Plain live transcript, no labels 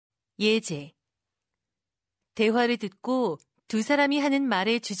예제. 대화를 듣고 두 사람이 하는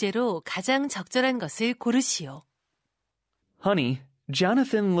말의 주제로 가장 적절한 것을 고르시오. Honey,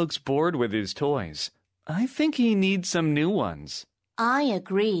 Jonathan looks bored with his toys. I think he needs some new ones. I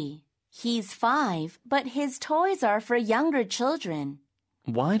agree. He's 5, but his toys are for younger children.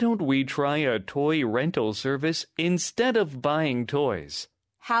 Why don't we try a toy rental service instead of buying toys?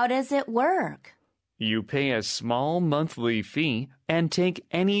 How does it work? You pay a small monthly fee and take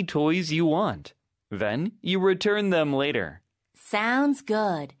any toys you want. Then you return them later. Sounds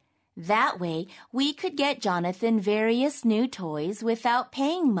good. That way, we could get Jonathan various new toys without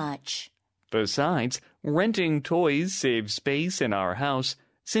paying much. Besides, renting toys saves space in our house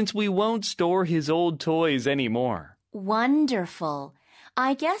since we won't store his old toys anymore. Wonderful.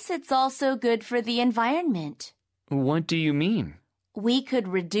 I guess it's also good for the environment. What do you mean? We could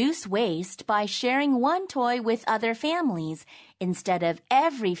reduce waste by sharing one toy with other families instead of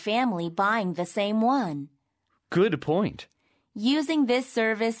every family buying the same one. Good point. Using this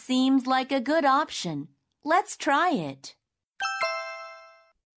service seems like a good option. Let's try it.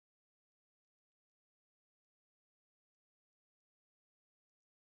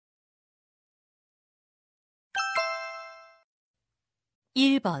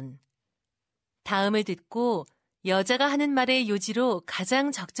 (1번) 다음을 듣고 여자가 하는 말의 요지로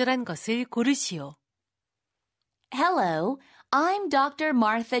가장 적절한 것을 고르시오. Hello, I'm Dr.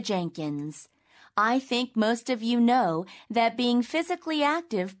 Martha Jenkins. I think most of you know that being physically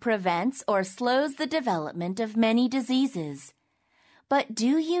active prevents or slows the development of many diseases. But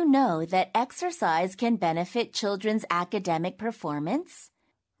do you know that exercise can benefit children's academic performance?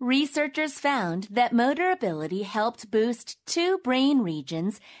 Researchers found that motor ability helped boost 2 brain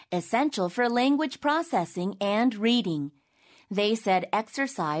regions essential for language processing and reading. They said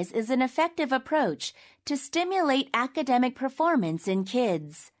exercise is an effective approach to stimulate academic performance in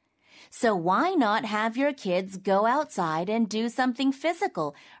kids. So why not have your kids go outside and do something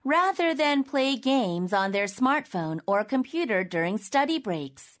physical rather than play games on their smartphone or computer during study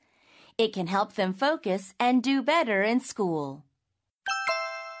breaks? It can help them focus and do better in school.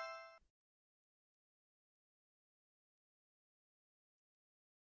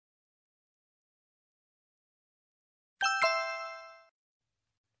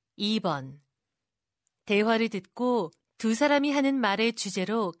 (2번) 대화를 듣고 두 사람이 하는 말의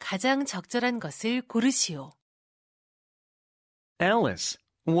주제로 가장 적절한 것을 고르시오. Alice,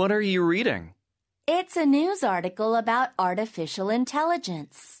 what are you reading? It's a news article about artificial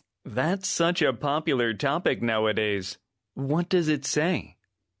intelligence. That's such a popular topic nowadays. What does it say?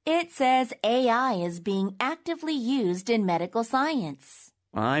 It says AI is being actively used in medical science.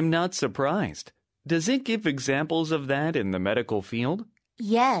 I'm not surprised. Does it give examples of that in the medical field?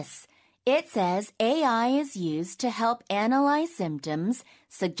 Yes. It says AI is used to help analyze symptoms,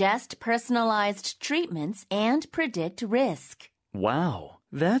 suggest personalized treatments, and predict risk. Wow,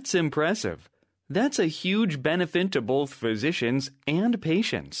 that's impressive. That's a huge benefit to both physicians and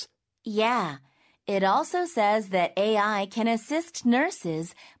patients. Yeah. It also says that AI can assist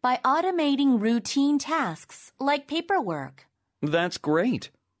nurses by automating routine tasks like paperwork. That's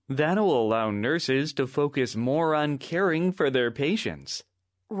great. That'll allow nurses to focus more on caring for their patients.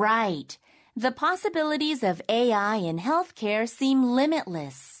 Right. The possibilities of AI in healthcare seem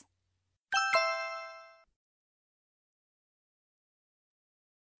limitless.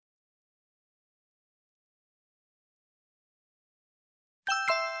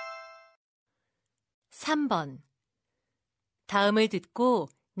 (3번) 다음을 듣고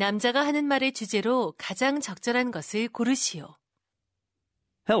남자가 하는 말의 주제로 가장 적절한 것을 고르시오.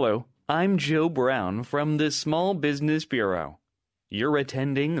 Hello, I'm Joe Brown from the Small Business Bureau. You're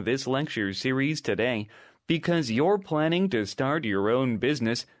attending this lecture series today because you're planning to start your own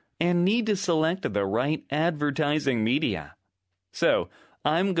business and need to select the right advertising media. So,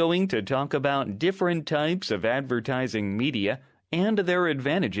 I'm going to talk about different types of advertising media and their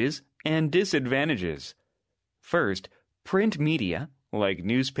advantages and disadvantages. First, print media, like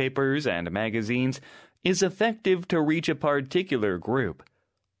newspapers and magazines, is effective to reach a particular group.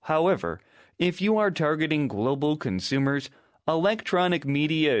 However, if you are targeting global consumers, electronic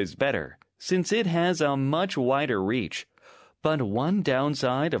media is better, since it has a much wider reach. But one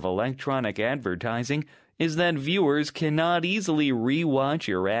downside of electronic advertising is that viewers cannot easily re-watch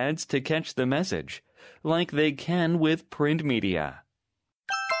your ads to catch the message, like they can with print media.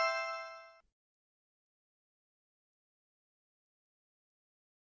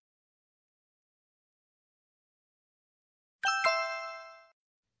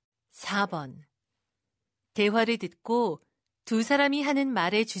 (4번) 대화를 듣고 두 사람이 하는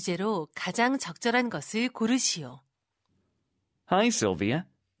말의 주제로 가장 적절한 것을 고르시오. Hi, Sylvia.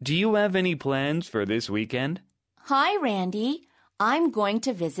 Do you have any plans for this weekend? Hi, Randy. I'm going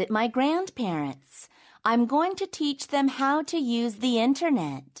to visit my grandparents. I'm going to teach them how to use the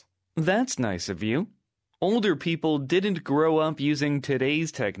internet. That's nice of you. Older people didn't grow up using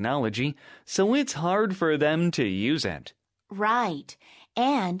today's technology, so it's hard for them to use it. Right.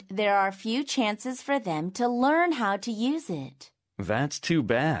 And there are few chances for them to learn how to use it. That's too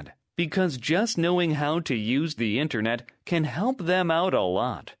bad, because just knowing how to use the internet can help them out a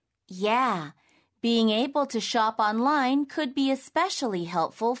lot. Yeah. Being able to shop online could be especially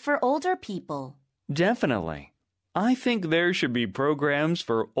helpful for older people. Definitely. I think there should be programs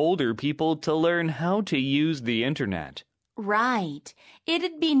for older people to learn how to use the internet. Right.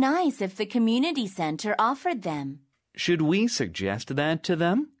 It'd be nice if the community center offered them. Should we suggest that to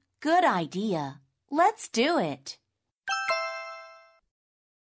them? Good idea. Let's do it.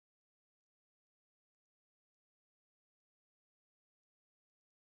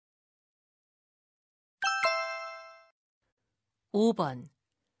 (5번)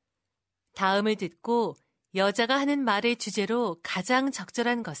 다음을 듣고 여자가 하는 말의 주제로 가장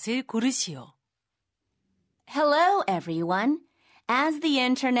적절한 것을 고르시오. Hello, everyone. As the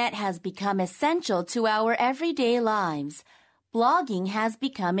internet has become essential to our everyday lives, blogging has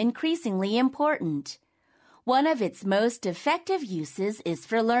become increasingly important. One of its most effective uses is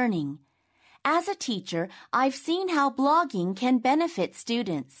for learning. As a teacher, I've seen how blogging can benefit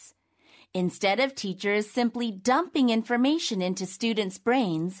students. Instead of teachers simply dumping information into students'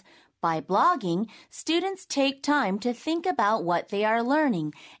 brains, by blogging, students take time to think about what they are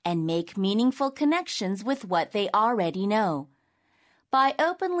learning and make meaningful connections with what they already know. By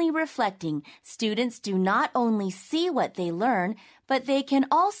openly reflecting, students do not only see what they learn, but they can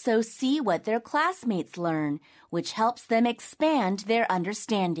also see what their classmates learn, which helps them expand their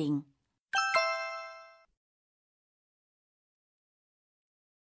understanding.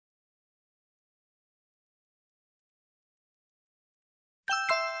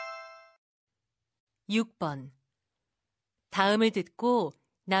 (6번) 다음을 듣고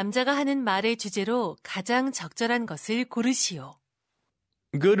남자가 하는 말의 주제로 가장 적절한 것을 고르시오.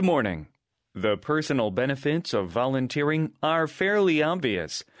 Good morning. The personal benefits of volunteering are fairly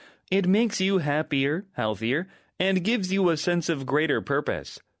obvious. It makes you happier, healthier, and gives you a sense of greater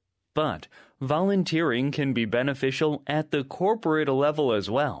purpose. But volunteering can be beneficial at the corporate level as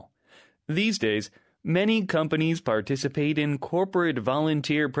well. These days, many companies participate in corporate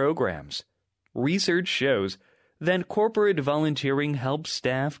volunteer programs. Research shows that corporate volunteering helps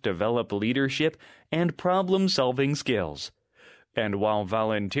staff develop leadership and problem-solving skills. And while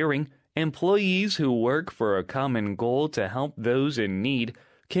volunteering, employees who work for a common goal to help those in need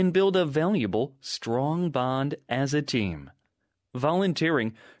can build a valuable, strong bond as a team.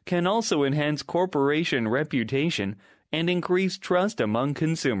 Volunteering can also enhance corporation reputation and increase trust among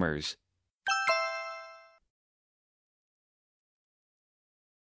consumers.